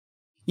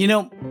You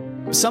know,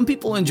 some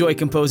people enjoy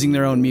composing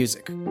their own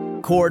music,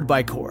 chord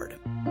by chord,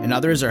 and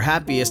others are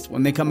happiest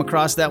when they come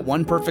across that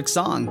one perfect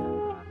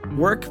song.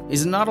 Work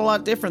is not a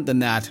lot different than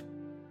that.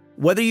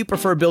 Whether you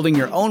prefer building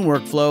your own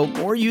workflow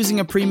or using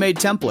a pre-made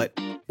template,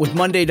 with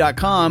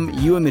Monday.com,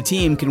 you and the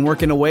team can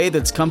work in a way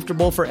that's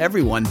comfortable for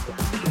everyone.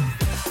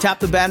 Tap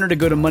the banner to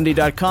go to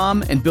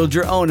Monday.com and build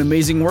your own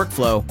amazing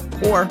workflow,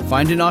 or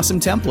find an awesome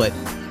template.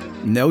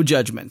 No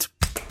judgment.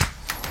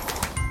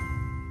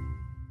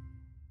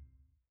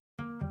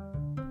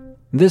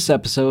 This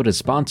episode is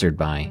sponsored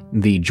by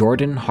The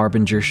Jordan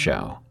Harbinger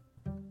Show.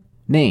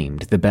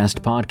 Named the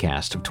best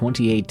podcast of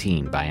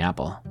 2018 by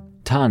Apple.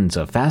 Tons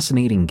of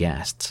fascinating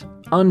guests.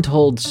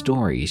 Untold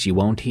stories you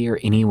won't hear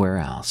anywhere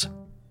else.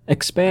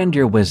 Expand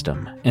your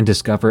wisdom and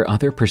discover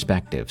other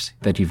perspectives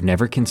that you've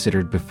never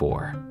considered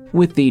before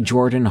with The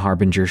Jordan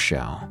Harbinger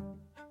Show.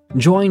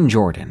 Join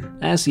Jordan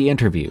as he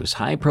interviews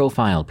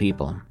high-profile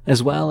people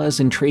as well as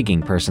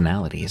intriguing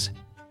personalities.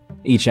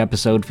 Each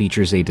episode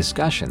features a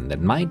discussion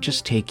that might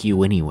just take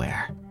you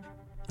anywhere.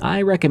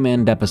 I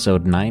recommend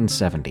episode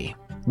 970,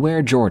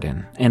 where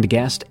Jordan and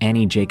guest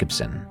Annie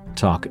Jacobson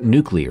talk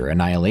nuclear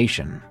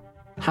annihilation.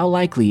 How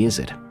likely is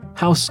it?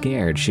 How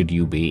scared should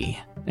you be?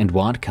 And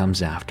what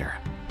comes after?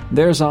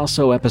 There's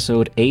also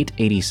episode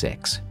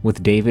 886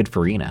 with David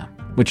Farina,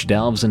 which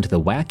delves into the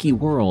wacky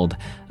world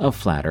of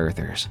flat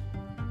earthers.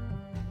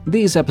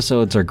 These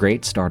episodes are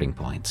great starting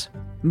points,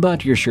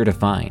 but you're sure to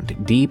find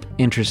deep,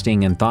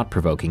 interesting, and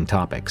thought-provoking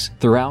topics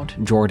throughout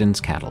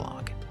Jordan's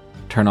catalog.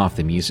 Turn off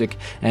the music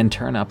and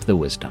turn up the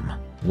wisdom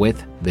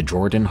with The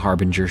Jordan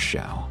Harbinger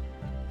Show.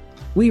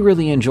 We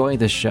really enjoy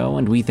this show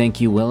and we think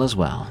you will as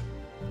well.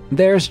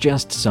 There's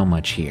just so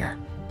much here.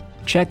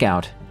 Check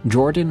out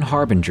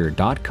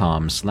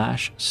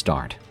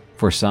jordanharbinger.com/start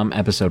for some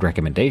episode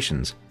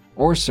recommendations,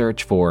 or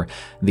search for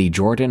The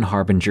Jordan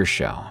Harbinger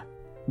Show.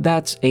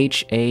 That's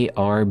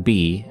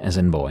HARB as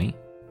in boy,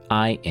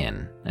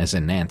 IN as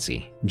in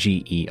Nancy,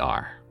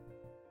 GER.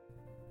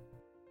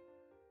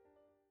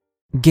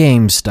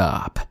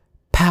 GameStop.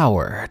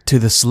 Power to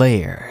the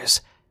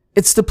Slayers.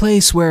 It's the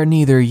place where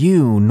neither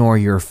you nor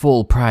your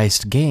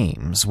full-priced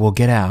games will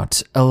get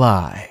out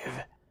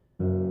alive.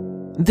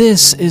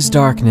 This is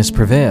Darkness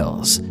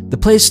Prevails, the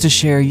place to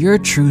share your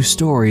true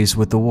stories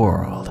with the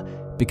world,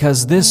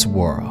 because this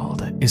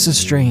world is a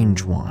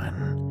strange one.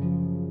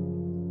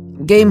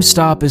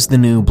 GameStop is the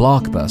new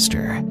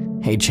Blockbuster,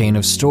 a chain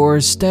of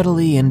stores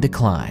steadily in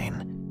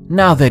decline,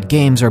 now that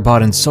games are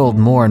bought and sold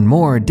more and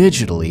more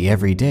digitally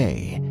every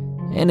day.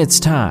 In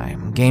its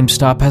time,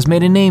 GameStop has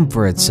made a name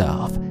for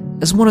itself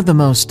as one of the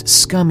most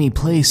scummy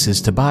places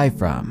to buy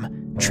from,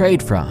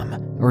 trade from,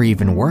 or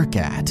even work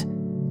at.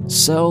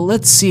 So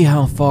let's see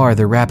how far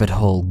the rabbit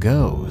hole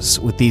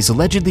goes with these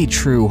allegedly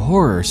true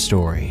horror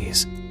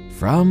stories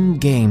from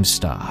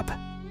GameStop.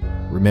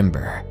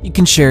 Remember, you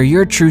can share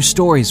your true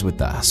stories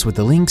with us with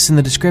the links in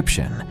the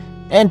description,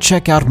 and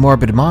check out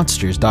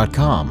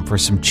morbidmonsters.com for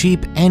some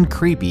cheap and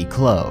creepy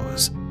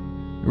clothes.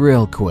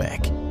 Real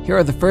quick, here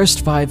are the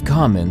first 5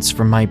 comments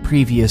from my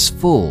previous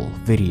full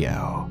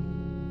video.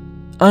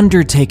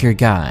 Undertaker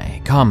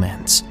Guy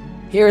comments,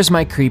 "Here's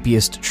my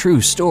creepiest true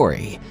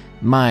story,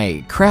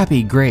 my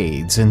crappy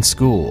grades in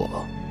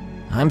school.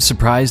 I'm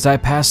surprised I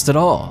passed it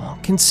all,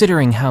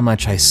 considering how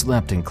much I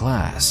slept in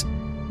class."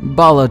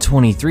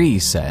 Bala23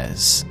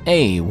 says,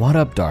 "Hey, what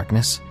up,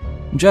 Darkness?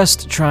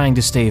 Just trying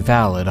to stay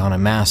valid on a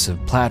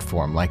massive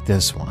platform like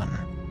this one."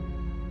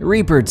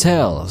 Reaper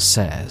Tells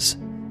says,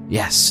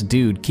 "Yes,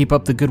 dude, keep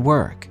up the good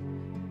work.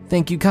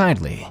 Thank you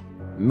kindly.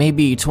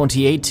 Maybe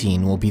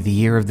 2018 will be the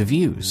year of the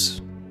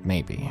views.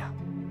 Maybe."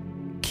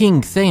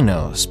 King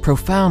Thanos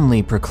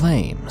profoundly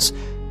proclaims,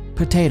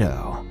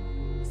 "Potato.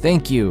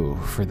 Thank you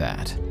for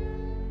that."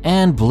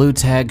 And Blue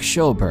Tag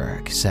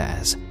Schoberg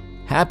says,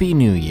 "Happy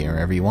New Year,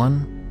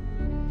 everyone."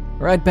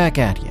 Right back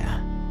at ya.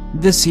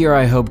 This year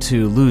I hope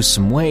to lose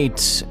some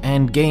weight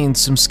and gain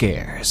some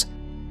scares.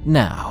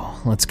 Now,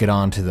 let's get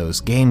on to those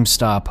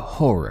GameStop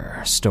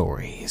horror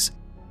stories.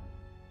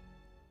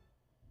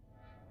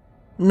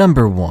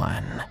 Number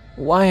 1.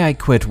 Why I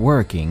Quit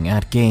Working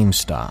at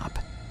GameStop.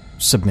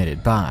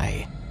 Submitted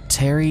by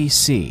Terry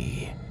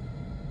C.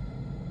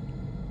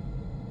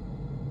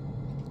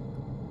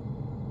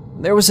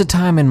 There was a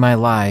time in my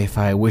life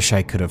I wish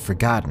I could have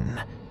forgotten,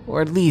 or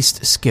at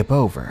least skip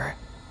over.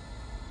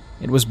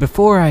 It was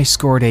before I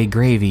scored a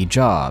gravy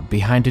job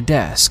behind a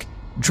desk,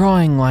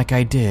 drawing like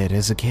I did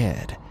as a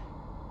kid.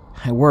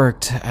 I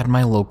worked at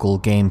my local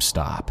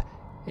GameStop,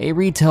 a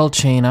retail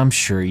chain I'm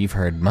sure you've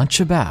heard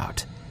much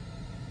about.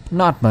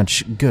 Not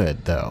much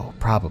good, though,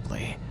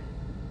 probably.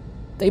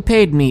 They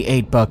paid me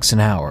 $8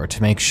 an hour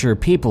to make sure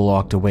people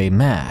walked away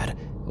mad,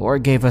 or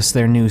gave us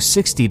their new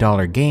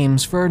 $60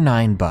 games for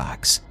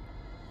 $9.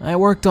 I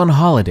worked on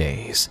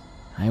holidays.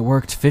 I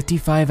worked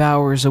 55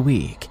 hours a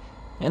week,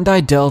 and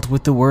I dealt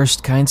with the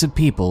worst kinds of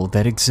people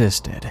that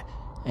existed.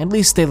 At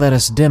least they let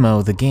us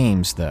demo the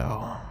games,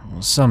 though,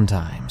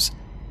 sometimes.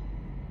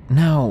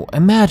 Now,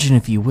 imagine,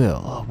 if you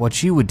will,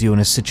 what you would do in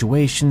a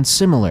situation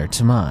similar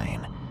to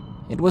mine.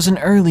 It was an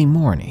early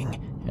morning,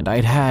 and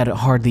I'd had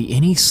hardly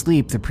any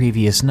sleep the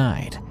previous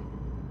night.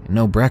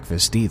 No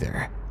breakfast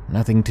either,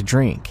 nothing to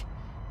drink.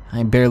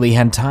 I barely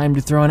had time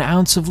to throw an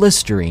ounce of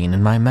Listerine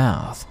in my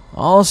mouth,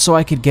 all so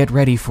I could get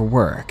ready for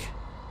work,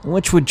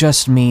 which would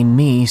just mean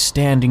me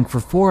standing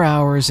for 4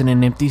 hours in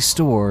an empty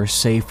store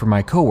save for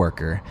my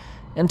coworker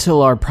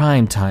until our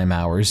prime time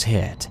hours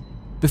hit.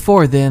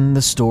 Before then,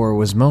 the store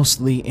was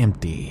mostly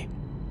empty.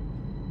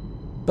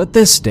 But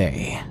this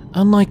day,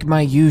 unlike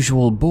my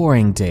usual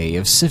boring day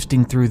of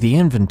sifting through the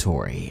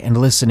inventory and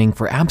listening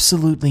for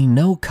absolutely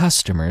no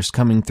customers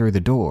coming through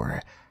the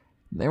door,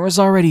 there was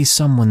already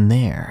someone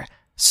there,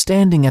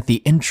 standing at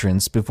the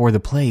entrance before the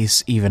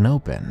place even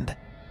opened.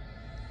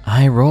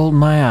 I rolled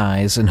my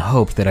eyes and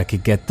hoped that I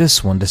could get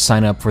this one to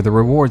sign up for the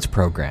rewards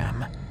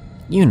program.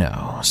 You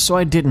know, so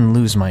I didn't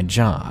lose my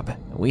job.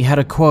 We had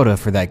a quota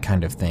for that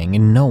kind of thing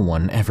and no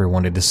one ever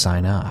wanted to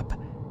sign up.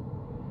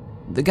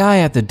 The guy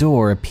at the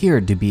door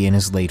appeared to be in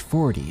his late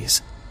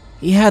 40s.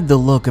 He had the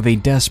look of a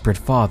desperate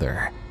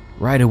father.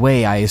 Right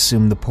away I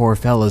assumed the poor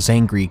fella's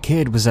angry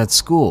kid was at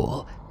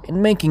school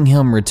and making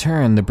him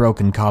return the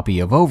broken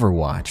copy of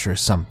Overwatch or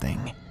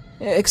something.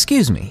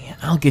 "Excuse me,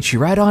 I'll get you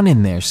right on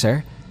in there,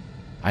 sir,"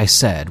 I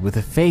said with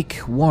a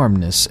fake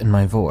warmness in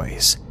my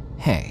voice.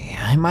 Hey,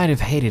 I might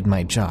have hated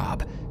my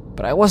job,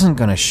 but I wasn't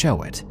gonna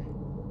show it.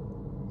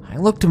 I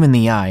looked him in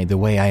the eye the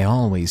way I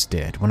always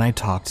did when I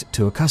talked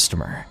to a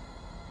customer.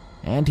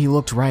 And he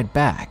looked right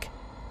back,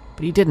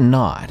 but he didn't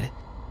nod.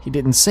 He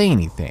didn't say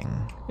anything,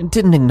 and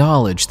didn't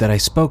acknowledge that I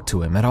spoke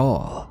to him at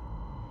all.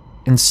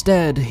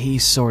 Instead, he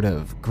sort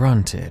of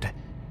grunted.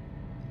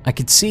 I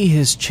could see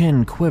his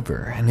chin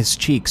quiver and his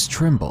cheeks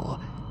tremble,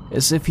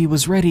 as if he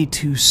was ready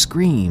to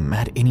scream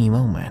at any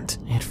moment.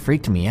 It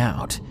freaked me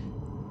out.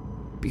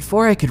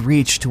 Before I could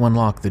reach to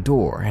unlock the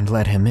door and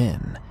let him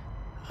in,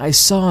 I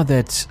saw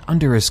that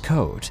under his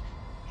coat,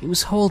 he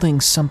was holding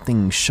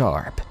something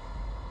sharp.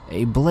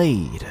 A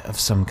blade of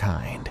some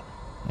kind,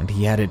 and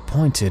he had it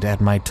pointed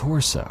at my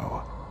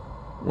torso.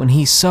 When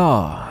he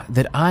saw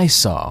that I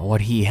saw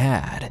what he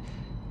had,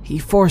 he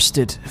forced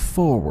it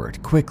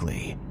forward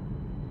quickly.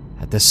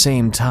 At the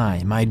same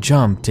time, I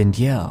jumped and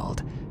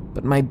yelled,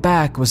 but my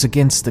back was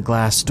against the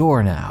glass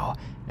door now,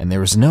 and there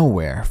was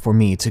nowhere for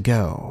me to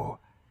go.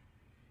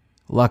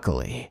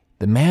 Luckily,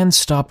 the man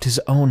stopped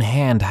his own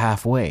hand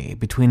halfway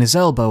between his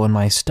elbow and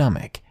my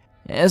stomach,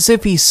 as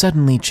if he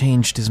suddenly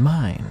changed his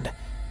mind.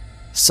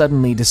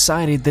 Suddenly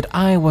decided that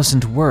I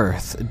wasn't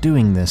worth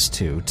doing this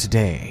to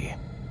today.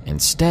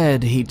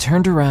 Instead, he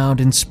turned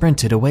around and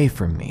sprinted away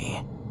from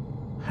me.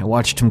 I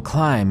watched him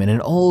climb in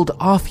an old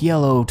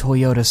off-yellow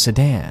Toyota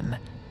sedan.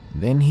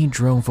 Then he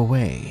drove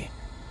away.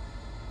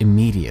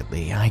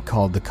 Immediately, I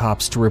called the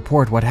cops to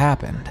report what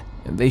happened.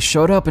 They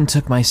showed up and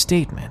took my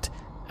statement,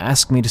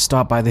 asked me to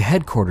stop by the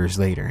headquarters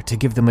later to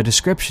give them a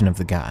description of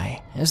the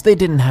guy, as they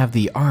didn't have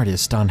the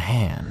artist on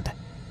hand.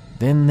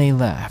 Then they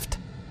left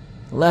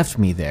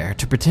me there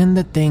to pretend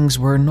that things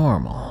were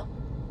normal.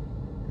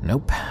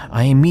 Nope,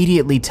 I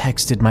immediately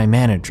texted my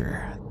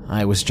manager.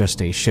 I was just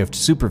a shift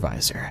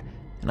supervisor,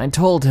 and I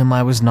told him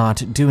I was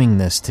not doing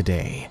this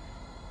today.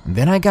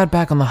 Then I got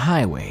back on the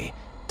highway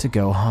to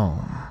go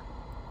home.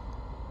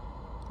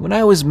 When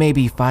I was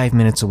maybe 5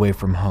 minutes away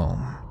from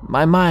home,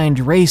 my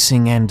mind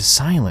racing and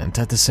silent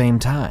at the same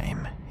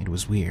time, it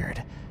was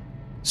weird,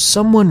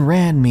 someone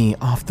ran me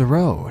off the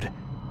road.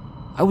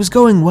 I was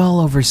going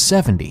well over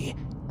 70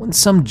 when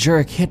some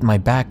jerk hit my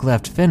back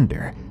left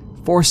fender,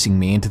 forcing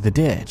me into the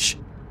ditch.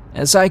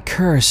 As I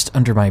cursed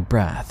under my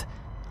breath,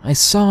 I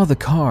saw the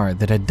car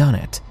that had done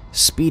it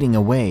speeding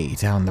away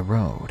down the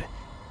road.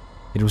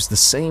 It was the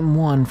same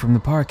one from the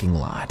parking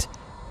lot,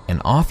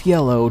 an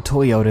off-yellow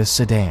Toyota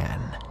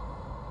sedan.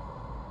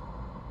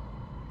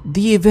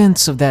 The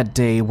events of that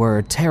day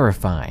were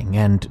terrifying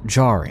and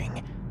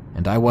jarring,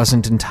 and I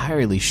wasn't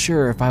entirely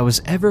sure if I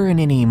was ever in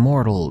any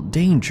mortal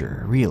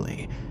danger,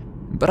 really.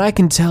 But I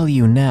can tell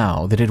you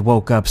now that it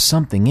woke up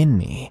something in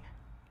me,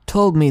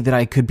 told me that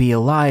I could be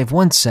alive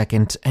 1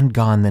 second and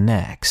gone the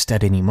next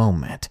at any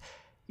moment,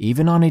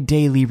 even on a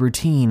daily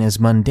routine as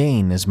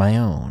mundane as my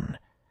own.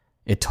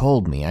 It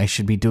told me I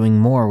should be doing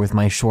more with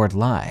my short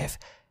life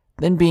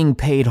than being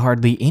paid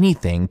hardly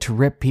anything to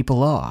rip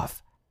people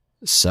off.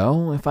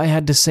 So, if I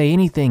had to say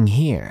anything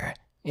here,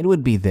 it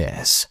would be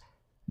this: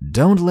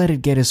 don't let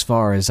it get as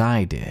far as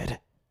I did.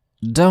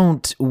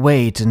 Don't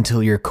wait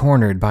until you're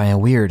cornered by a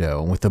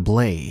weirdo with a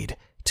blade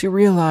to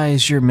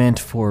realize you're meant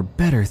for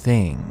better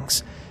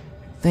things.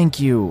 Thank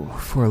you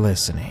for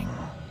listening.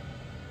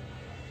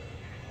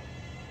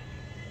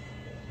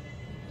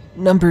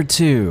 Number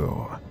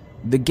 2.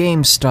 The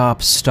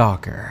GameStop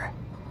Stalker.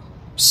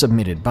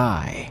 Submitted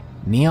by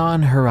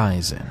Neon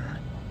Horizon.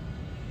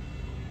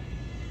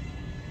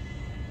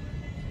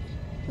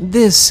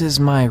 This is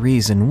my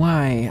reason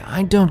why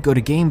I don't go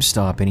to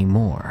GameStop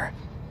anymore.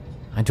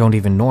 I don't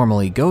even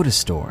normally go to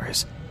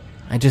stores.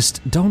 I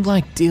just don't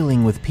like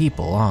dealing with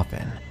people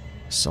often,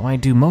 so I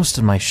do most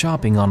of my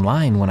shopping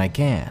online when I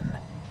can.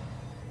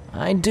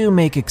 I do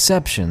make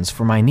exceptions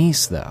for my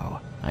niece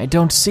though. I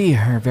don't see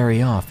her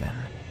very often.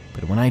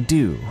 but when I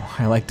do,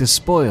 I like to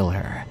spoil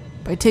her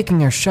by taking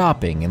her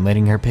shopping and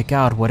letting her pick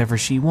out whatever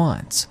she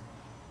wants.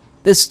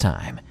 This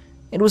time,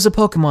 it was a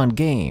Pokemon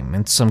game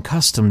and some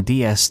custom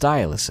DS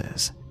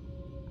styluses.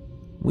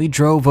 We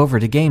drove over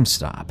to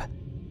GameStop.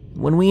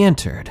 When we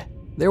entered,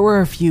 there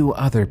were a few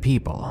other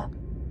people,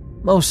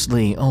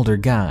 mostly older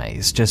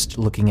guys just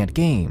looking at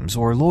games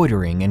or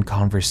loitering in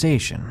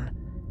conversation.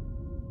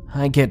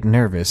 I get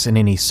nervous in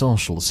any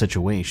social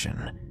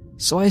situation,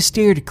 so I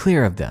steered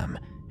clear of them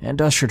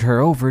and ushered her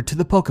over to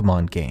the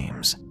Pokemon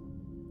games.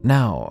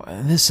 Now,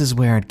 this is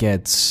where it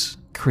gets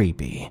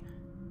creepy.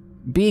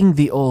 Being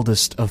the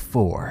oldest of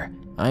 4,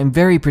 I'm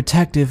very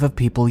protective of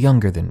people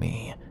younger than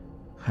me.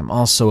 I'm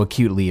also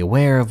acutely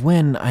aware of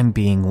when I'm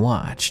being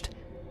watched.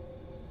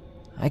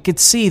 I could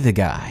see the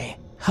guy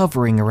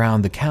hovering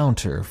around the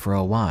counter for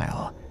a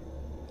while.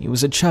 He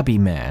was a chubby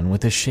man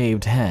with a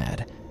shaved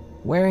head,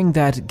 wearing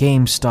that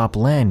GameStop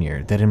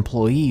lanyard that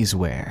employees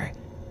wear.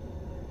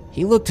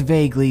 He looked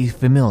vaguely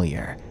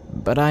familiar,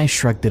 but I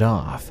shrugged it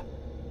off.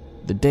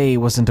 The day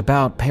wasn't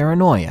about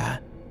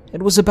paranoia,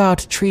 it was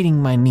about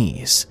treating my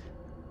niece,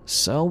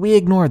 so we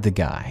ignored the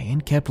guy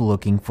and kept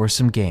looking for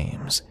some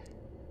games.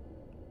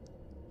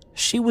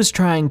 She was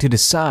trying to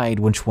decide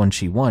which one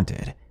she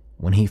wanted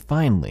when he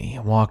finally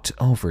walked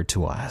over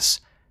to us.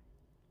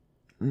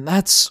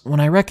 That's when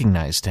I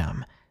recognized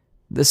him.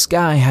 This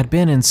guy had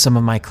been in some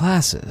of my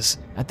classes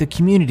at the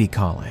community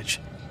college,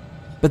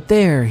 but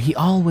there he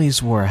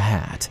always wore a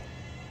hat.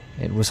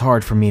 It was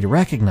hard for me to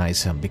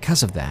recognize him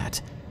because of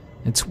that.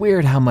 It's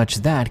weird how much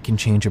that can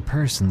change a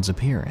person's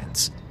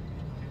appearance.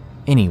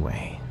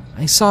 Anyway,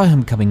 I saw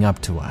him coming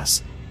up to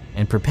us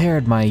and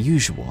prepared my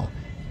usual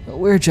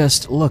 "we're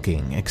just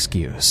looking"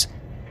 excuse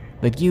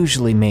that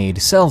usually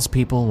made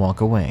salespeople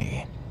walk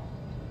away.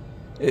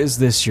 "Is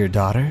this your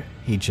daughter?"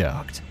 he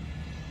joked.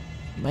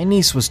 My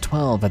niece was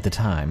 12 at the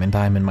time and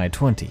I'm in my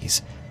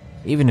 20s.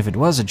 Even if it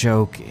was a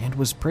joke, it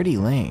was pretty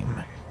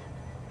lame.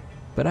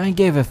 But I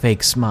gave a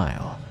fake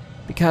smile,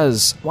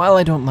 because while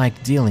I don't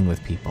like dealing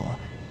with people,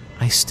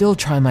 I still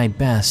try my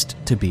best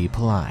to be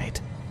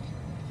polite.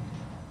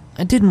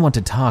 I didn't want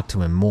to talk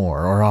to him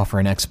more or offer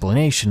an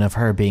explanation of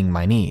her being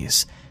my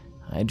niece.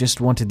 I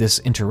just wanted this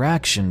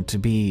interaction to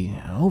be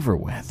over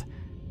with.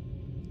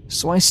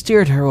 So I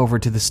steered her over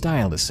to the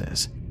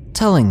styluses,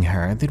 telling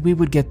her that we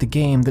would get the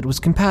game that was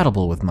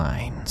compatible with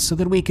mine so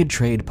that we could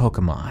trade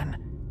Pokemon.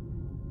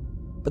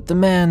 But the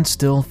man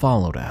still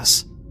followed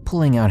us,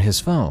 pulling out his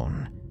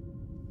phone.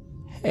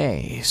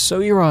 "Hey, so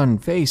you're on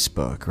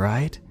Facebook,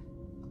 right?"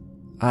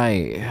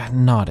 I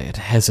nodded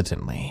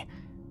hesitantly,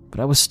 but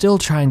I was still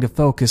trying to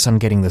focus on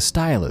getting the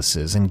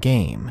styluses in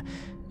game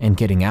and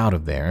getting out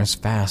of there as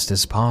fast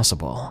as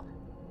possible.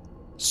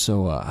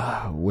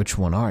 "So, which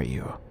one are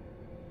you?"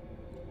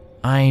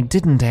 I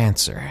didn't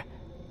answer.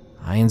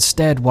 I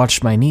instead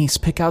watched my niece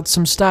pick out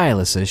some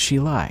styluses she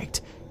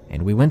liked,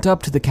 and we went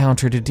up to the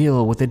counter to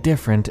deal with a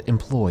different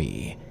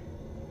employee.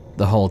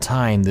 The whole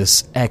time,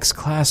 this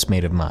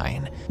ex-classmate of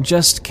mine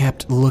just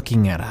kept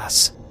looking at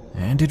us,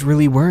 and it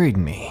really worried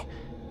me,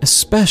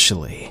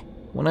 especially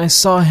when I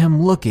saw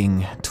him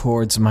looking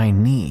towards my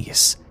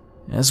niece.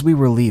 As we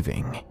were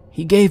leaving,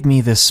 he gave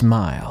me this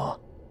smile.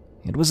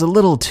 It was a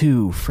little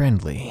too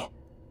friendly.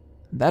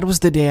 That was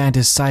the day I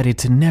decided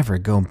to never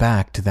go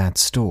back to that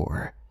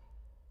store.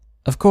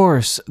 Of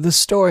course, the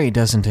story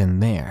doesn't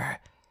end there.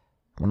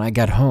 When I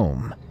got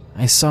home,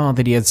 I saw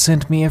that he had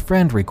sent me a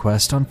friend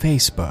request on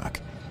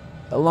Facebook,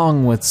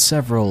 along with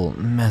several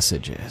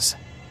messages.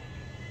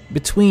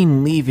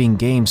 Between leaving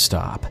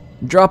GameStop,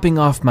 dropping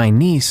off my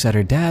niece at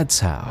her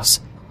dad's house,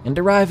 and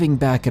arriving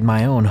back at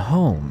my own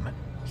home,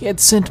 he had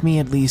sent me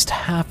at least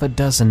half a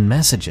dozen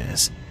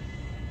messages.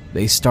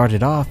 They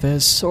started off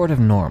as sort of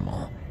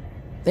normal.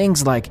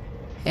 Things like,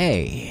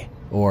 "Hey,"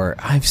 or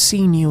 "I've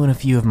seen you in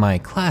a few of my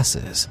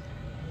classes,"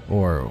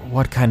 or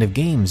 "What kind of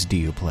games do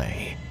you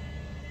play?"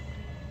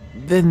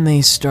 Then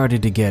they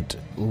started to get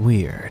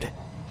weird.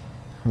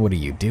 "What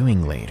are you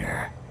doing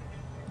later?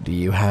 Do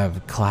you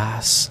have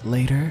class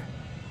later?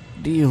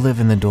 Do you live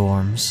in the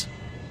dorms?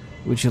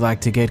 Would you like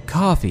to get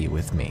coffee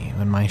with me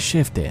when my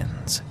shift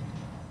ends?"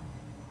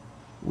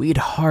 We'd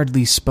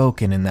hardly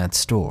spoken in that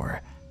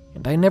store,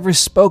 and I never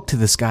spoke to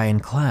this guy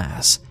in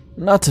class.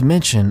 Not to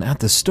mention, at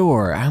the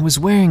store, I was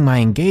wearing my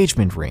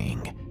engagement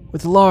ring,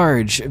 with a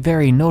large,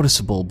 very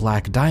noticeable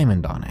black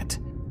diamond on it.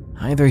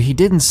 Either he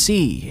didn't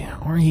see,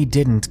 or he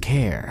didn't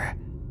care.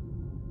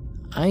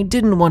 I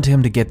didn't want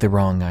him to get the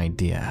wrong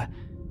idea,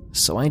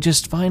 so I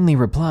just finally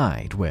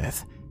replied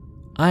with,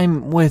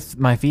 "I'm with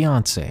my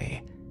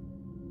fiancé."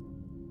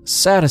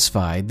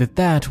 Satisfied that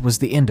that was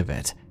the end of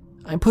it,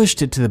 I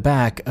pushed it to the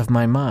back of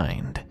my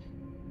mind,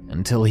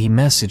 until he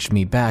messaged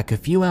me back a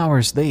few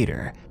hours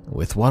later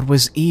with what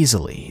was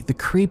easily the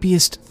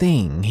creepiest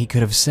thing he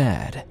could have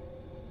said.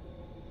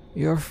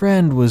 "Your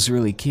friend was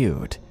really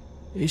cute.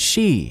 Is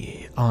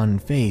she on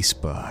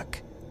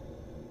Facebook?"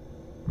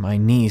 My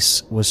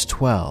niece was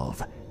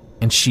 12,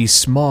 and she's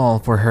small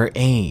for her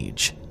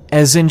age,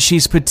 as in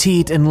she's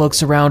petite and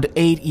looks around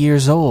 8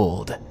 years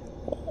old.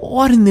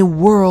 What in the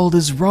world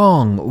is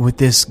wrong with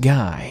this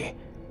guy?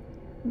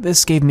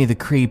 This gave me the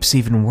creeps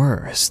even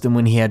worse than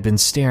when he had been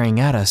staring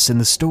at us in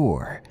the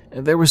store.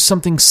 There was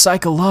something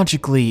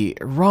psychologically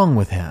wrong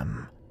with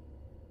him.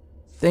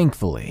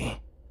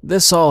 Thankfully,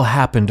 this all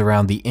happened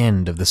around the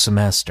end of the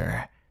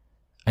semester.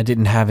 I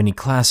didn't have any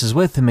classes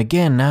with him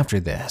again after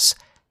this,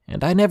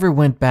 and I never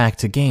went back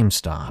to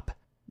GameStop,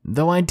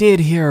 though I did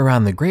hear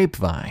around the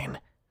grapevine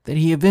that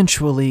he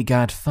eventually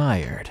got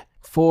fired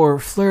for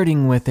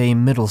flirting with a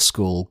middle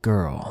school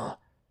girl.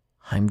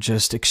 I'm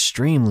just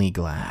extremely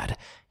glad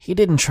he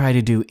didn't try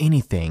to do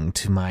anything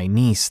to my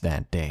niece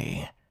that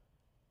day.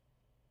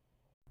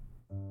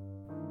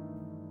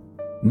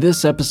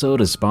 This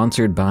episode is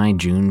sponsored by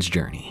June's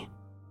Journey.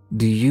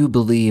 Do you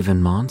believe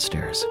in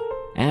monsters?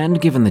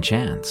 And given the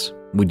chance,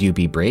 would you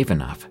be brave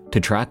enough to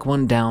track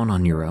one down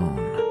on your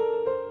own?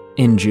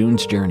 In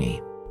June's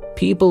Journey,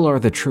 people are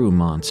the true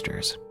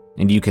monsters,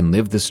 and you can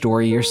live the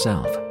story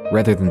yourself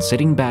rather than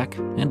sitting back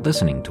and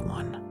listening to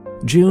one.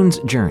 June's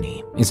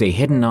Journey is a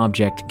hidden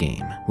object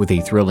game with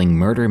a thrilling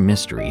murder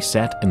mystery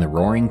set in the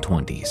Roaring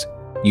 '20s.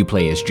 You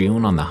play as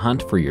June on the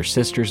hunt for your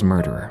sister's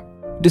murderer.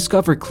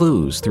 Discover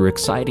clues through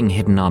exciting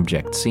hidden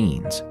object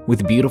scenes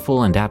with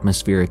beautiful and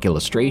atmospheric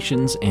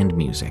illustrations and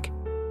music.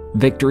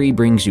 Victory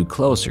brings you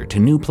closer to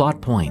new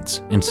plot points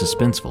and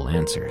suspenseful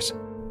answers.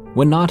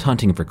 When not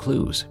hunting for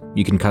clues,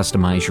 you can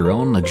customize your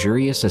own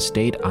luxurious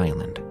estate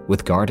island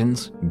with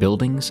gardens,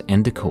 buildings,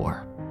 and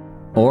decor.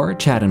 Or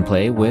chat and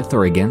play with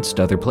or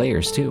against other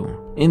players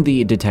too, in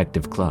the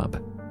Detective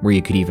Club, where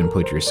you could even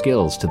put your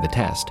skills to the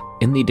test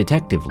in the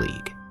Detective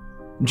League.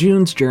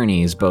 June's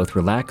Journey is both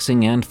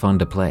relaxing and fun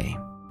to play.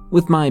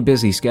 With my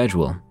busy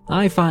schedule,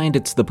 I find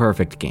it's the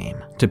perfect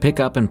game to pick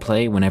up and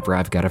play whenever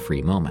I've got a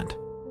free moment.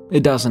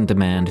 It doesn't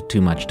demand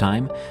too much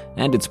time,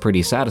 and it's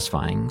pretty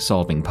satisfying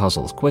solving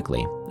puzzles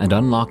quickly and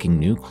unlocking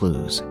new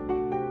clues.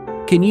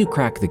 Can you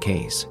crack the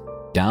case?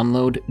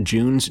 Download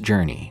June's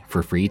Journey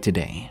for free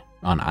today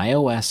on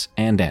iOS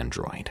and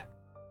Android.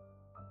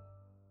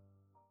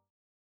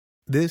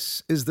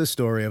 This is the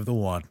story of the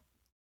one.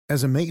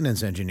 As a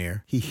maintenance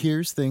engineer, he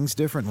hears things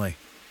differently.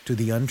 To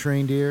the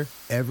untrained ear,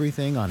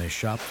 everything on his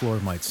shop floor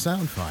might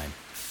sound fine,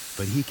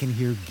 but he can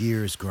hear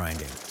gears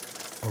grinding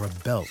or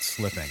a belt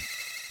slipping.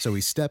 So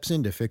he steps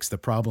in to fix the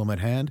problem at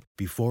hand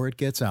before it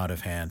gets out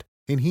of hand.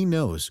 And he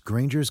knows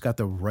Grainger's got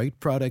the right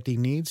product he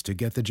needs to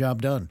get the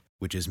job done,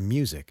 which is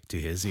music to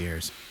his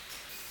ears.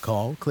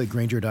 Call, click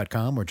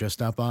Grainger.com, or just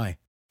stop by.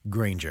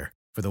 Grainger,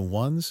 for the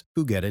ones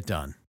who get it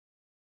done.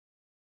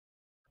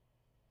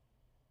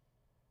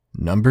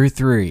 Number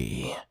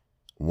 3.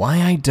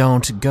 Why I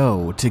Don't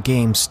Go to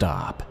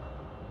GameStop.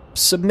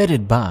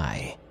 Submitted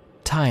by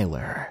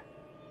Tyler.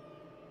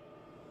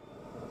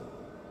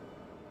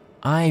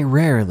 I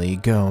rarely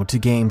go to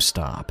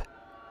GameStop,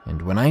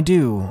 and when I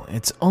do,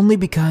 it's only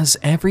because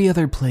every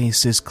other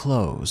place is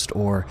closed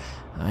or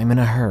I'm in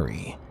a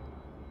hurry.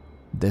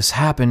 This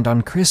happened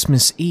on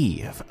Christmas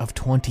Eve of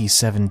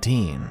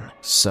 2017,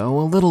 so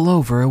a little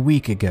over a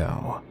week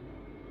ago.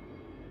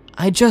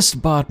 I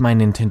just bought my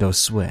Nintendo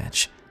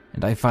Switch,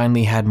 and I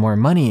finally had more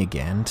money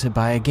again to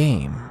buy a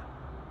game.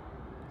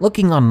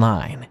 Looking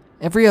online,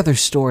 every other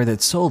store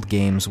that sold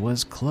games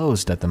was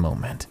closed at the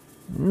moment.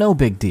 No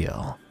big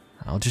deal.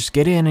 I'll just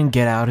get in and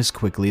get out as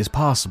quickly as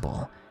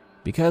possible,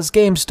 because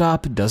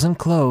GameStop doesn't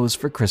close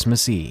for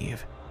Christmas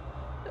Eve.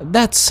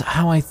 That's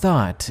how I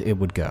thought it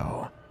would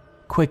go.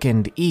 Quick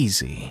and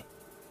easy.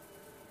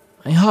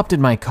 I hopped in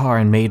my car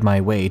and made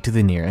my way to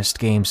the nearest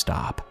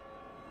GameStop.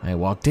 I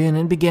walked in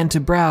and began to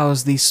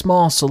browse the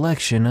small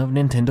selection of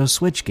Nintendo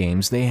Switch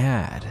games they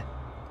had.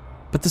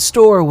 But the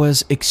store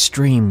was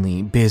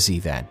extremely busy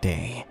that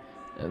day.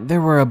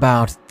 There were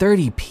about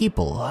 30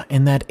 people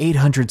in that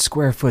 800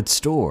 square foot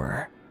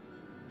store.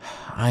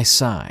 I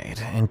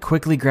sighed and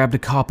quickly grabbed a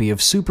copy of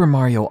Super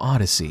Mario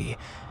Odyssey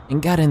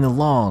and got in the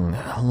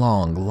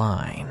long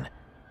line.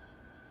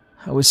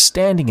 I was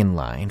standing in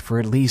line for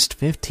at least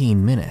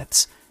 15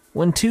 minutes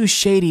when 2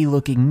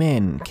 shady-looking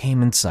men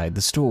came inside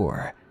the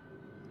store.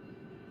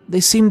 They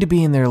seemed to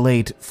be in their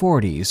late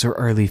 40s or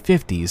early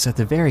 50s at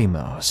the very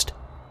most.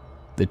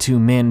 The 2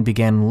 men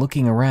began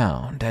looking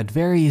around at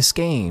various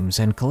games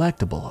and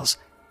collectibles,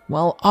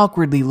 while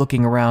awkwardly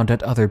looking around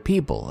at other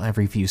people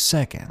every few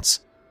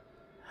seconds.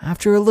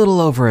 After a little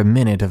over a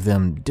minute of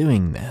them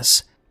doing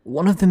this,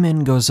 one of the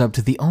men goes up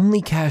to the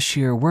only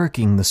cashier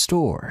working the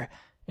store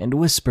and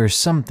whispers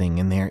something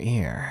in their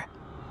ear.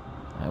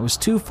 I was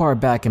too far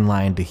back in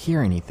line to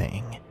hear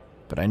anything,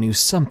 but I knew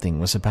something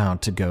was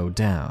about to go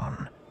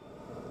down.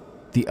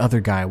 The other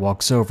guy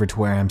walks over to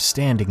where I'm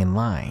standing in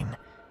line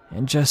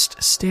and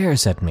just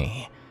stares at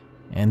me,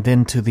 and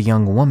then to the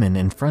young woman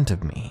in front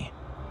of me.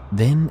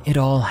 Then it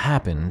all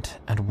happened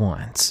at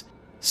once.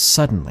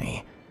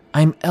 Suddenly,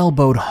 I'm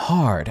elbowed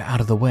hard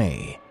out of the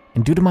way,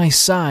 and due to my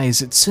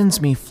size, it sends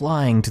me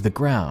flying to the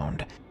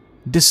ground,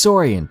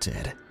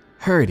 disoriented,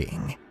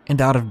 hurting, and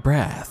out of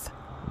breath.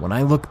 When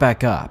I look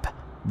back up,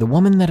 the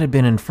woman that had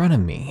been in front of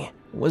me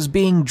was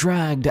being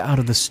dragged out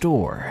of the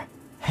store,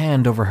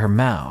 hand over her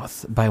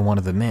mouth, by one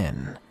of the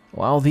men.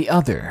 while the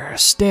other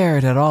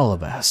stared at all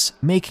of us,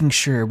 making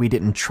sure we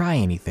didn't try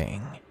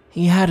anything.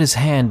 He had his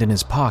hand in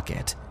his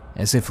pocket,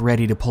 as if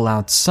ready to pull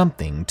out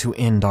something to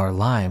end our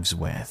lives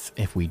with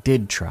if we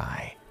did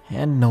try,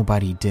 and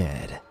nobody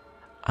did.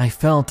 I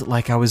felt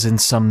like I was in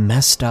some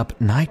messed up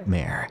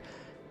nightmare.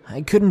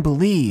 I couldn't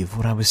believe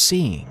what I was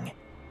seeing.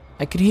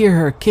 I could hear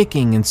her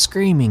kicking and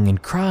screaming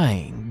and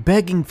crying,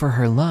 begging for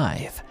her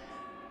life,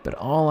 but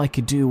all I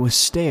could do was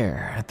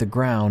stare at the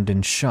ground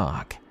in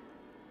shock.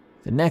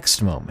 The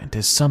next moment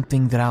is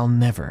something that I'll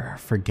never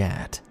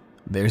forget.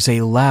 There's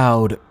a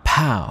loud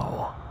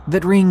pow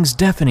that rings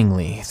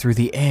deafeningly through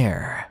the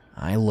air.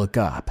 I look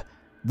up.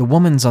 The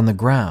woman's on the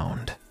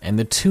ground, and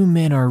the two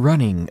men are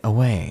running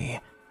away,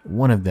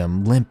 one of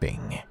them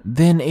limping.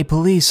 Then a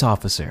police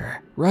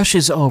officer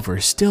rushes over,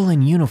 still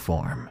in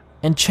uniform,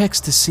 and checks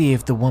to see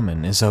if the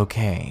woman is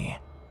okay.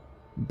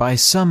 By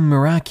some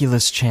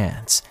miraculous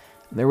chance,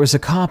 there was a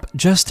cop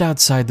just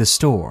outside the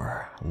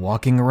store,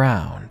 walking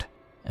around,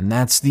 and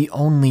that's the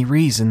only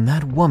reason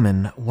that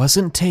woman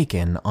wasn't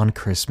taken on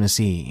Christmas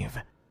Eve.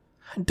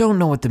 I don't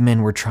know what the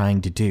men were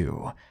trying to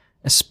do,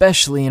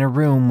 especially in a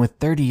room with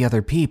 30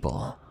 other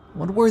people.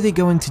 What were they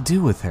going to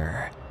do with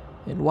her,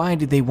 and why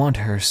did they want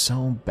her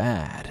so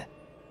bad?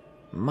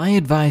 My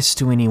advice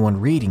to anyone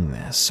reading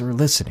this or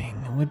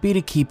listening would be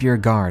to keep your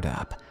guard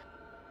up.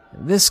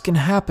 This can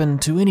happen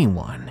to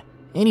anyone,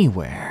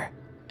 anywhere,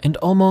 and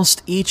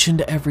almost each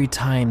and every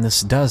time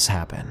this does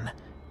happen,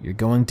 you're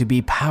going to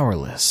be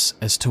powerless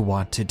as to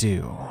what to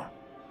do.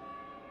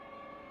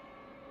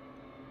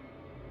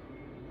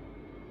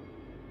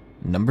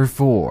 Number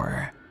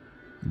 4.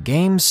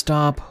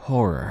 GameStop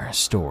Horror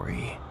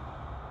Story.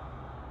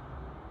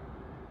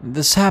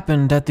 This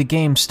happened at the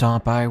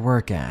GameStop I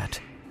work at.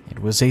 It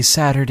was a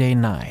Saturday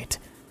night.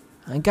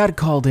 I got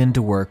called in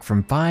to work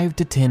from 5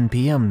 to 10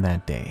 p.m.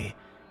 that day.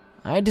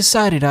 I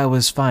decided I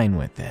was fine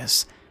with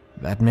this.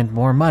 That meant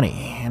more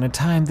money and a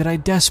time that I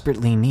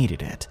desperately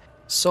needed it.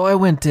 So I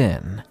went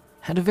in.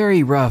 Had a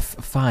very rough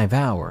 5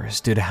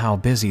 hours due to how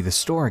busy the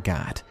store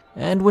got.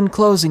 And when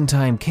closing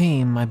time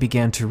came, I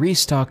began to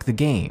restock the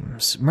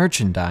games,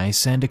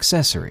 merchandise, and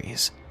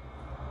accessories.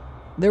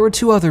 There were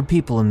 2 other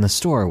people in the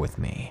store with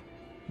me.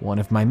 One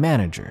of my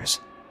managers,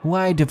 who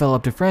I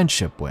developed a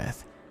friendship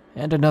with,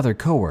 and another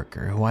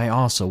coworker who I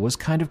also was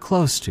kind of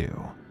close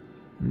to.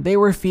 They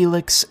were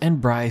Felix and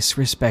Bryce,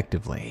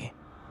 respectively.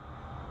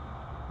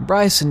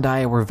 Bryce and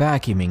I were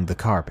vacuuming the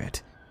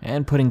carpet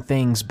and putting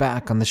things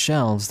back on the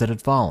shelves that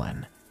had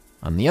fallen.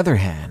 On the other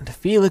hand,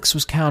 Felix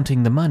was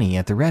counting the money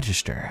at the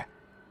register.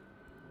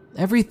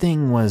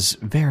 Everything was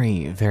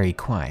very, very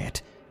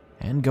quiet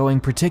and going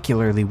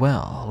particularly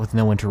well with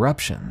no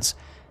interruptions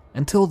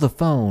until the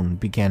phone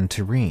began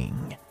to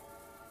ring.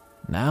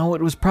 Now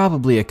it was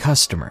probably a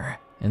customer,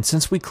 and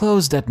since we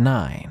closed at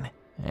 9,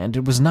 and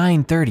it was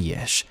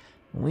 9:30ish,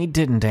 we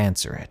didn't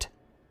answer it.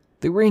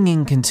 The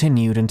ringing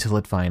continued until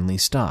it finally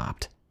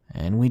stopped,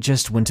 and we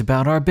just went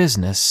about our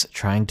business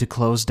trying to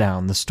close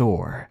down the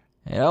store.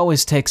 It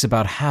always takes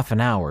about half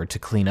an hour to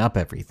clean up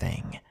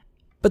everything.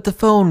 But the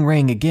phone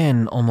rang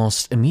again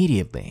almost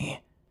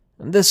immediately.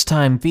 This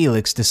time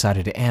Felix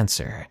decided to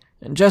answer,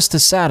 just to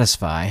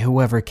satisfy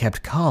whoever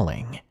kept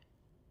calling.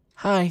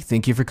 "Hi,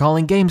 thank you for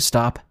calling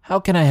GameStop. How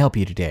can I help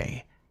you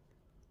today?"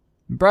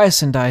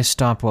 Bryce and I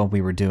stopped what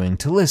we were doing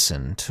to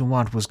listen to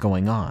what was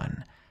going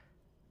on.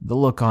 The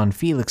look on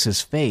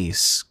Felix's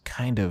face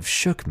kind of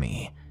shook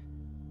me.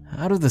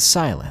 Out of the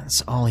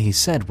silence, all he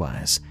said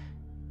was,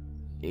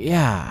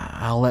 "Yeah,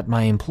 I'll let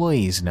my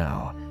employees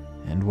know,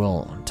 and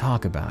we'll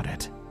talk about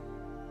it."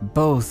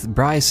 Both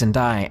Bryce and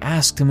I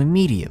asked him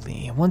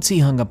immediately, once he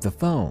hung up the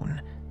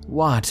phone,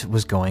 what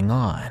was going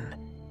on.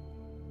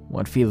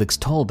 What Felix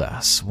told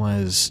us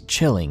was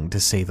chilling to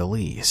say the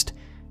least,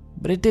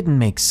 but it didn't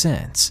make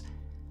sense.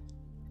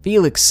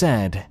 Felix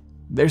said,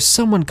 "There's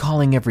someone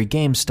calling every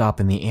GameStop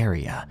in the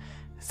area,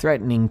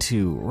 threatening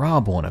to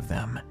rob one of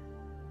them."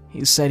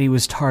 He said he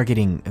was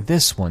targeting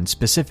this one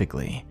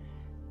specifically.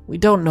 "We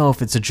don't know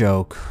if it's a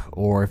joke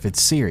or if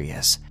it's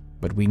serious,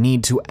 but we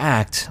need to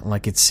act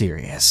like it's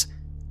serious.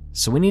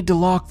 So we need to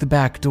lock the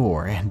back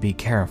door and be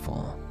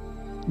careful.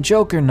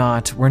 Joke or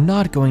not, we're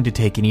not going to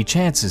take any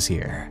chances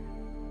here."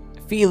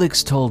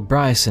 Felix told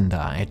Bryce and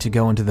I to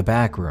go into the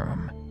back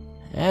room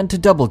and to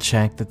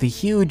double-check that the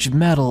huge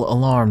metal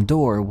alarm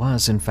door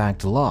was in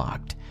fact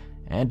locked,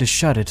 and to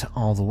shut it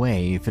all the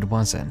way if it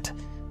wasn't.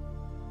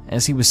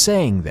 As he was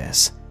saying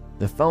this,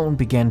 the phone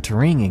began to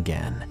ring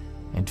again,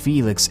 and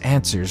Felix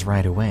answers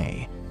right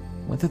away,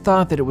 with the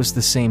thought that it was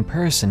the same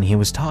person he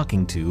was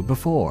talking to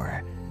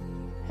before.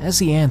 As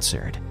he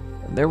answered,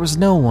 there was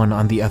no one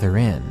on the other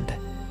end.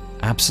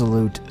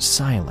 Absolute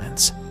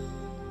silence.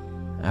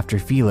 After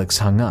Felix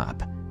hung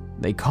up,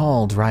 they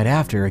called right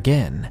after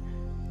again,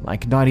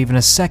 like not even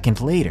a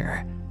second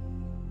later.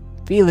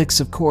 Felix,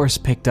 of course,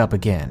 picked up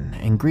again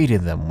and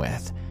greeted them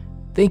with,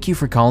 "Thank you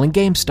for calling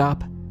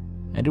GameStop,"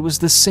 and it was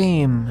the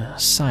same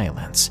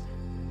silence.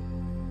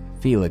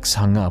 Felix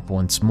hung up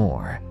once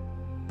more,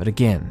 but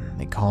again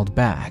they called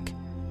back.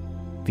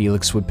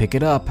 Felix would pick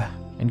it up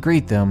and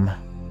greet them,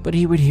 but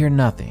he would hear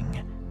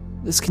nothing.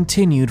 This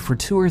continued for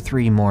 2 or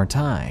 3 more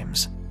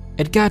times.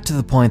 It got to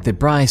the point that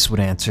Bryce would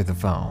answer the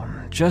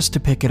phone, just to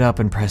pick it up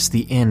and press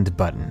the end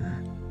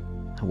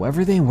button.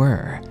 Whoever they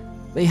were,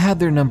 they had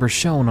their number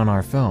shown on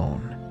our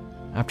phone.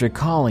 After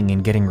calling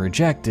and getting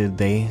rejected,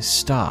 they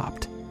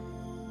stopped.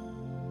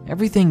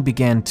 Everything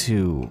began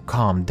to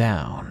calm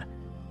down.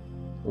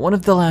 One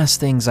of the last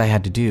things I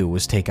had to do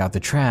was take out the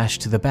trash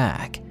to the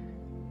back.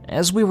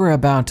 As we were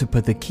about to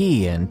put the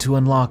key in to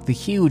unlock the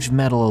huge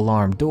metal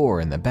alarm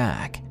door in the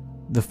back,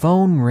 the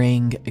phone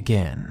rang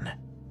again.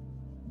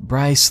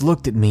 Bryce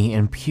looked at me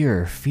in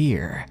pure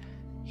fear.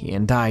 He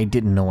and I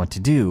didn't know what to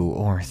do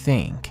or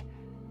think.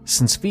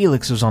 Since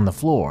Felix was on the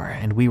floor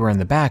and we were in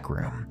the back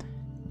room,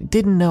 we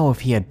didn't know if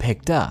he had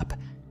picked up,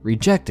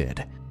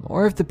 rejected,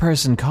 or if the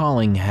person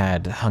calling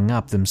had hung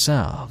up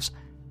themselves.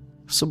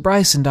 So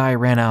Bryce and I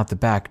ran out the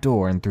back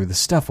door and threw the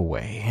stuff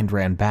away and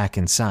ran back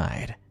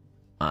inside.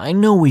 I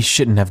know we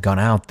shouldn't have gone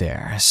out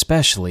there,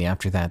 especially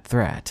after that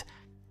threat.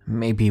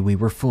 Maybe we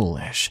were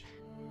foolish.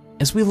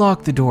 As we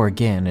locked the door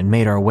again and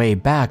made our way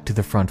back to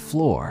the front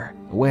floor,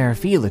 where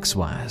Felix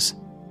was,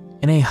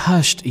 in a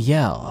hushed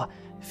yell,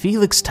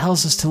 Felix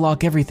tells us to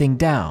lock everything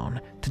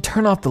down, to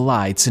turn off the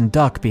lights and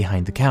duck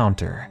behind the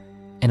counter.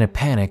 In a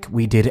panic,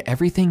 we did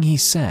everything he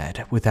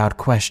said without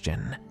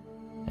question.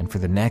 And for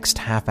the next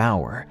half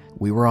hour,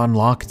 we were on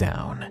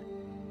lockdown.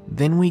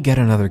 Then we get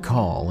another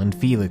call and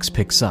Felix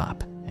picks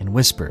up and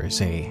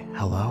whispers a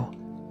hello.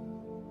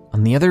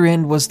 On the other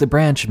end was the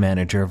branch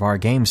manager of our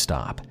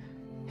GameStop.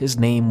 His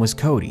name was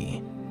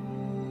Cody.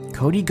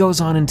 Cody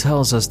goes on and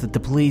tells us that the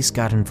police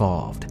got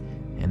involved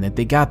and that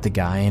they got the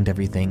guy and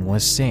everything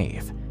was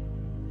safe.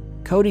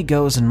 Cody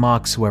goes and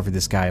mocks whoever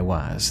this guy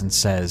was and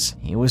says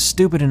he was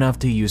stupid enough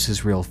to use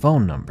his real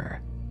phone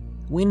number.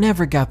 We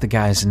never got the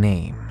guy's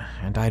name,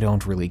 and I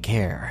don't really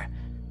care.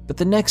 But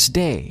the next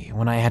day,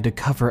 when I had to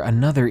cover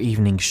another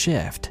evening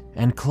shift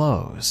and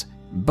close,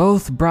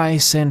 both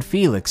Bryce and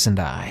Felix and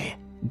I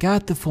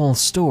got the full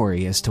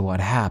story as to what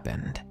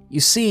happened. You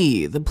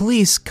see, the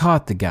police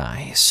caught the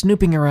guy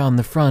snooping around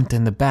the front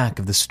and the back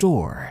of the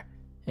store,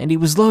 and he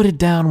was loaded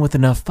down with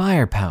enough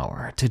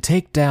firepower to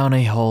take down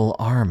a whole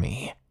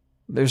army.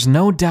 There's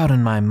no doubt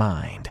in my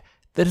mind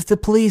that if the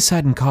police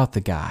hadn't caught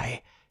the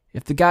guy,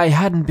 if the guy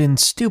hadn't been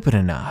stupid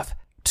enough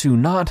to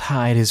not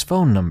hide his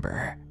phone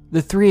number,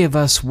 the 3 of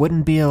us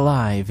wouldn't be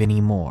alive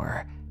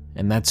anymore,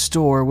 and that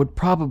store would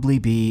probably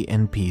be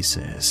in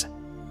pieces.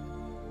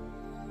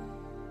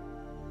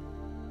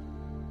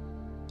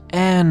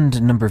 And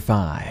number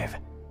 5,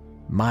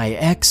 My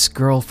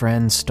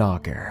Ex-Girlfriend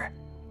Stalker,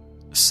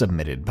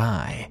 submitted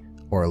by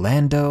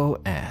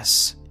Orlando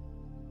S.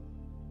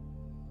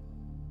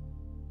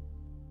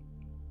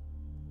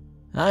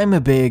 I'm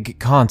a big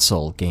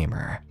console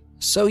gamer,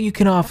 so you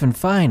can often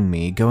find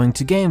me going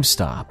to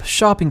GameStop,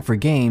 shopping for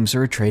games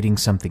or trading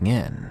something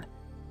in.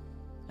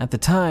 At the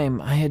time,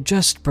 I had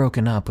just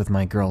broken up with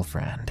my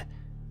girlfriend.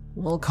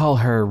 We'll call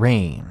her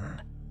Rain.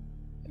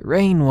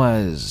 Rain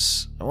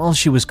was, well,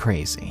 she was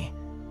crazy.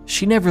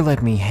 She never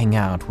let me hang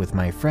out with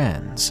my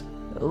friends,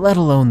 let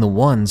alone the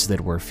ones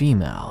that were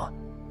female.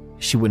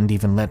 She wouldn't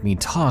even let me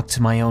talk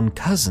to my own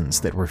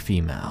cousins that were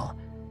female.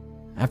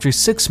 After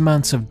 6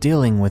 months of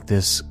dealing with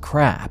this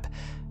crap,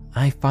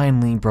 I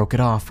finally broke it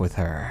off with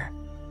her.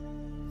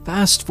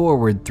 Fast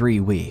forward 3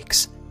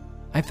 weeks,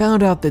 I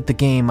found out that the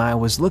game I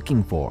was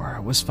looking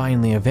for was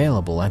finally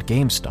available at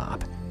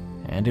GameStop,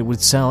 and it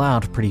would sell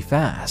out pretty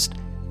fast.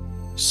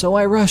 So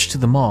I rushed to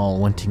the mall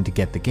wanting to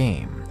get the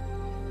game.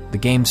 The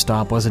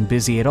GameStop wasn't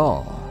busy at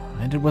all,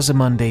 and it was a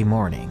Monday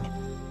morning.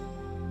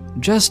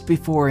 Just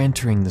before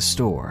entering the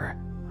store,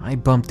 I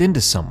bumped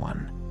into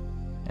someone,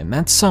 and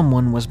that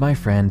someone was my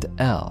friend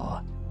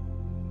Elle.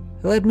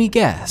 Let me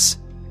guess,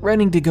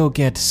 running to go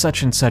get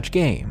such and such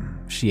game,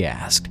 she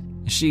asked.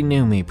 She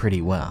knew me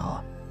pretty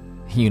well.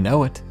 You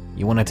know it,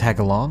 you want to tag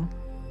along?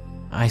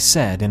 I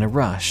said in a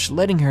rush,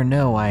 letting her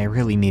know I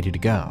really needed to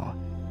go.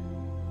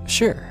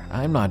 Sure,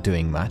 I'm not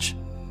doing much.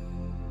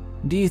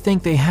 Do you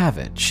think they have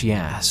it? She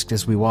asked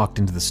as we walked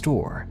into the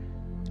store.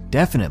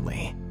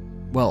 Definitely.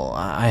 Well,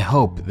 I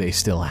hope they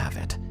still have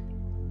it.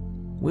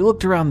 We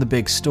looked around the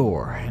big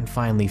store and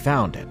finally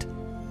found it.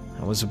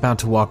 I was about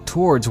to walk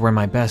towards where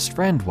my best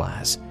friend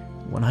was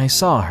when I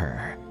saw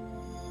her.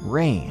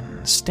 Rain,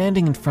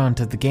 standing in front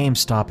of the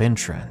GameStop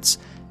entrance,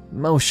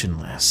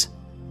 motionless.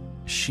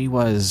 She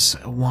was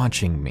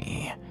watching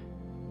me.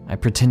 I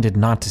pretended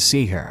not to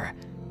see her.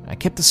 I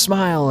kept a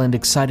smile and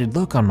excited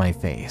look on my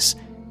face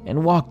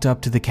and walked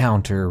up to the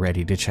counter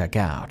ready to check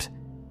out.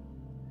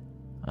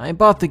 I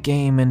bought the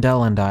game and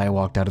Elle and I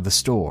walked out of the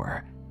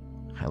store.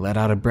 I let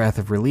out a breath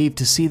of relief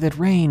to see that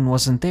Rain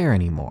wasn't there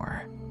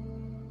anymore.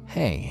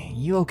 Hey,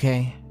 you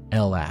okay?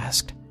 Elle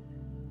asked.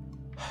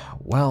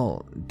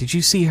 Well, did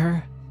you see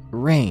her?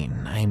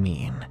 Rain, I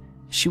mean.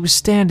 She was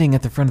standing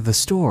at the front of the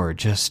store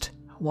just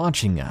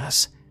watching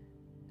us.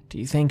 Do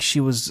you think she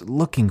was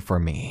looking for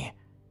me?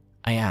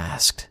 I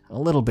asked, a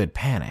little bit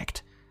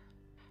panicked.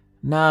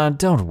 Nah,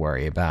 don't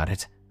worry about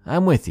it.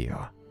 I'm with you.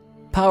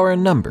 Power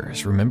in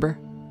numbers, remember?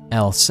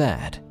 Elle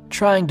said,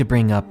 trying to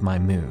bring up my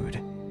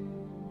mood.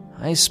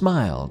 I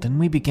smiled and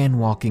we began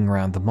walking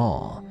around the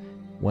mall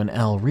when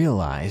Elle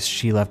realized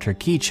she left her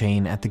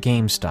keychain at the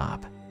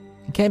GameStop.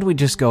 Can't we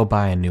just go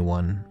buy a new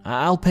one?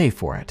 I'll pay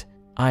for it,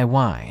 I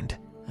whined,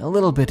 a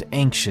little bit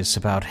anxious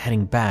about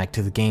heading back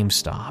to the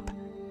GameStop.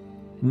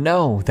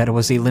 No, that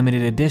was a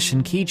limited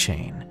edition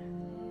keychain.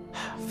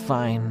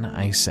 Fine,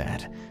 I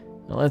said.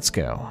 Let's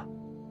go.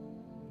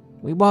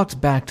 We walked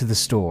back to the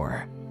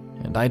store,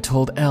 and I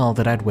told Elle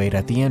that I'd wait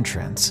at the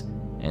entrance,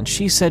 and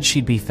she said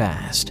she'd be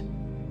fast.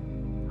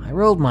 I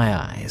rolled my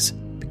eyes,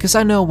 because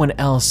I know when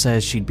Elle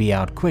says she'd be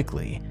out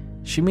quickly,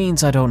 she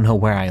means I don't know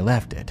where I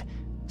left it,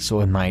 so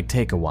it might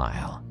take a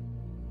while.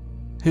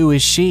 Who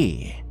is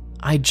she?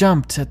 I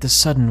jumped at the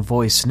sudden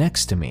voice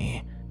next to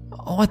me.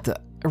 What the?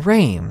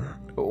 Rain,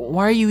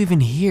 why are you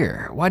even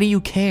here? Why do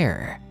you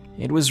care?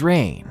 It was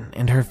Rain,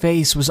 and her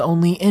face was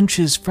only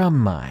inches from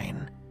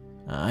mine.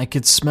 I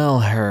could smell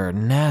her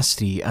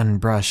nasty,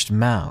 unbrushed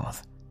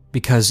mouth.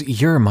 Because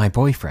you're my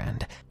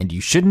boyfriend, and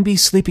you shouldn't be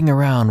sleeping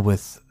around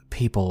with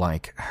people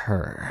like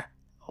her.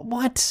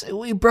 What?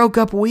 We broke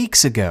up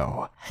weeks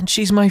ago, and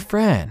she's my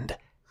friend.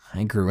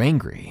 I grew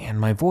angry, and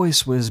my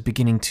voice was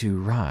beginning to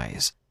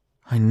rise.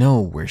 I know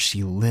where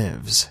she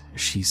lives,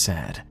 she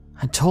said.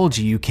 I told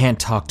you can't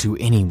talk to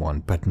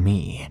anyone but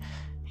me,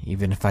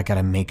 even if I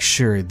gotta make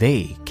sure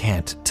they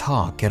can't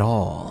talk at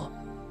all.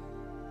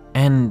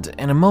 And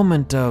in a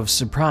moment of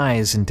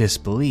surprise and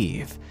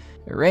disbelief,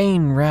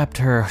 Rain wrapped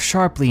her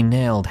sharply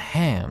nailed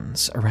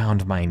hands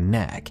around my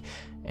neck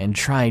and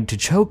tried to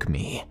choke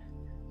me.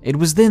 It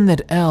was then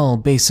that Elle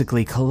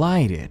basically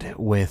collided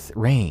with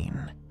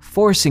Rain,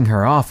 forcing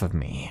her off of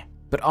me,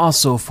 but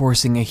also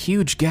forcing a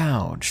huge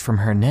gouge from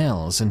her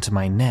nails into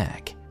my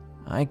neck.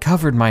 I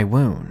covered my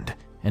wound,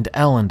 and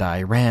Elle and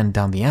I ran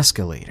down the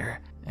escalator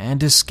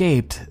and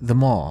escaped the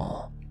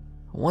mall.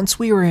 Once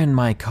we were in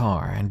my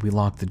car and we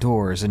locked the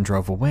doors and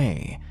drove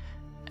away,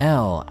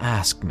 Elle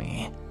asked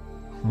me,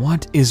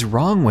 "What is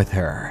wrong with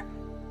her?"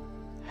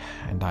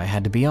 And I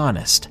had to be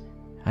honest.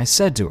 I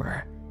said to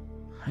her,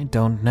 "I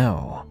don't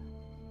know,"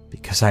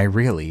 because I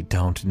really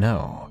don't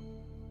know.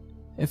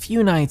 A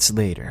few nights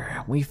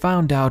later, we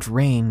found out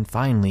Rain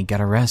finally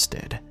got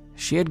arrested.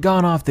 She had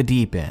gone off the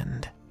deep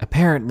end,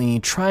 apparently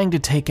trying to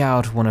take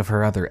out one of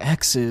her other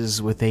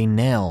exes with a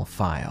nail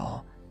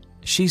file.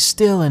 She's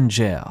still in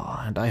jail,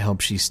 and I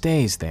hope she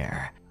stays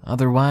there.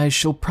 Otherwise,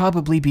 she'll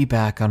probably be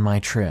back on my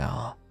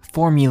trail,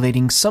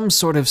 formulating some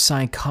sort of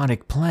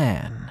psychotic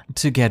plan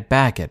to get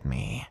back at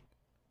me.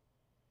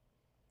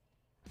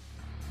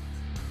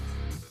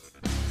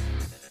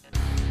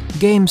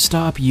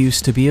 GameStop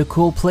used to be a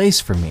cool place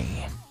for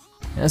me.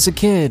 As a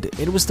kid,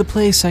 it was the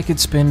place I could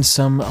spend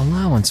some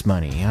allowance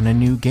money on a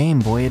new Game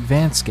Boy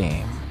Advance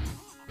game.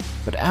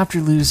 But after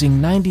losing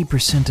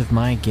 90% of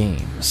my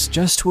games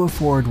just to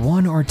afford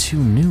one or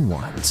two new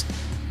ones,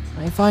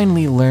 I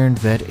finally learned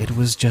that it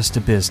was just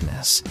a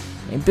business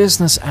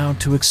out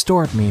to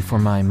extort me for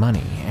my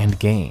money and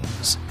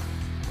games.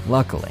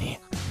 Luckily,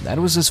 that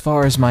was as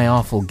far as my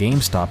awful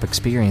GameStop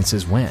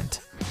experiences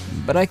went.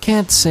 But I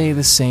can't say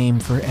the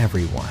same for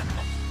everyone.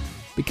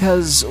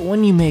 Because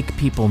when you make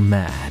people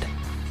mad,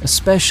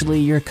 especially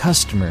your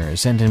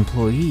customers and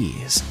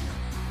employees,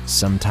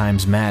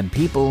 sometimes mad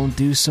people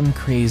do some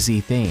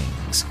crazy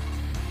things.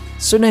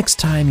 So next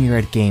time you're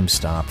at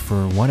GameStop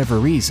for whatever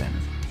reason,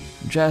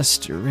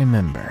 just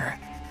remember,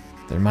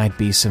 there might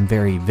be some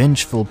very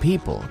vengeful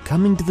people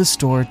coming to the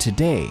store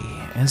today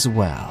as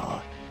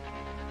well.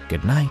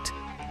 Good night.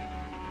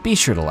 Be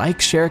sure to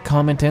like, share,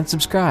 comment, and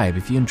subscribe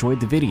if you enjoyed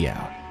the video.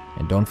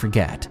 And don't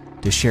forget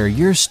to share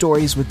your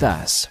stories with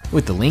us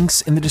with the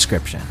links in the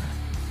description.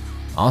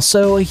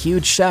 Also, a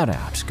huge shout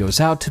out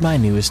goes out to my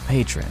newest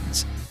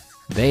patrons.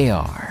 They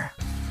are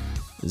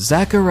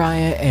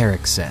Zachariah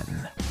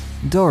Erickson,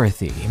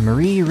 Dorothy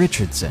Marie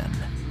Richardson,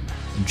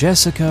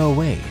 Jessica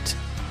Waite,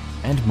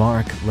 and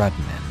Mark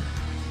Rudman.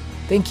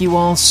 Thank you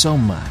all so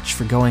much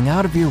for going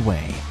out of your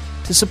way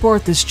to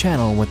support this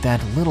channel with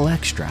that little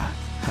extra.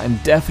 I'm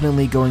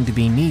definitely going to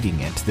be needing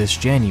it this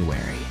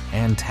January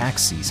and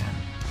tax season.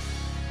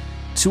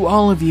 To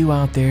all of you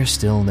out there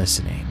still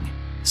listening,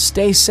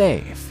 stay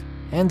safe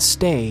and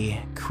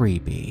stay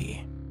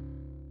creepy.